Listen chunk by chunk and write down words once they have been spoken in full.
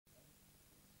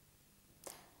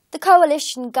The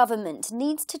coalition government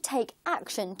needs to take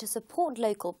action to support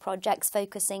local projects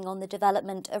focusing on the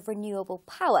development of renewable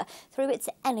power through its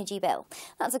energy bill.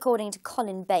 That's according to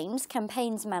Colin Baines,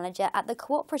 campaigns manager at the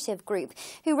cooperative group,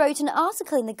 who wrote an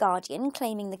article in The Guardian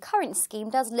claiming the current scheme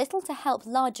does little to help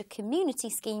larger community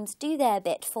schemes do their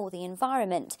bit for the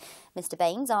environment. Mr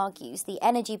Baines argues the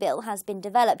energy bill has been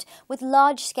developed with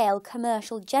large-scale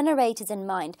commercial generators in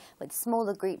mind, with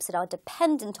smaller groups that are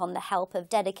dependent on the help of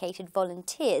dedicated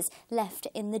volunteers left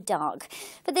in the dark.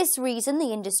 For this reason,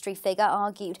 the industry figure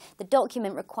argued the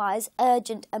document requires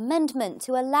urgent amendment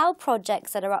to allow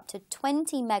projects that are up to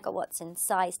 20 megawatts in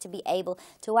size to be able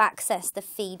to access the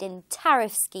feed-in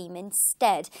tariff scheme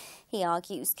instead. He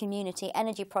argues community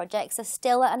energy projects are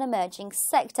still an emerging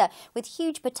sector with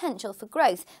huge potential for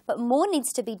growth, but more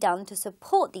needs to be done to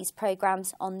support these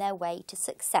programmes on their way to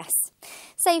success.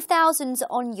 Save thousands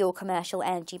on your commercial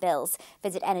energy bills.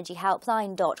 Visit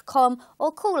energyhelpline.com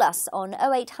or call us on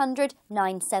 0800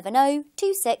 970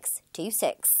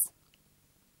 2626.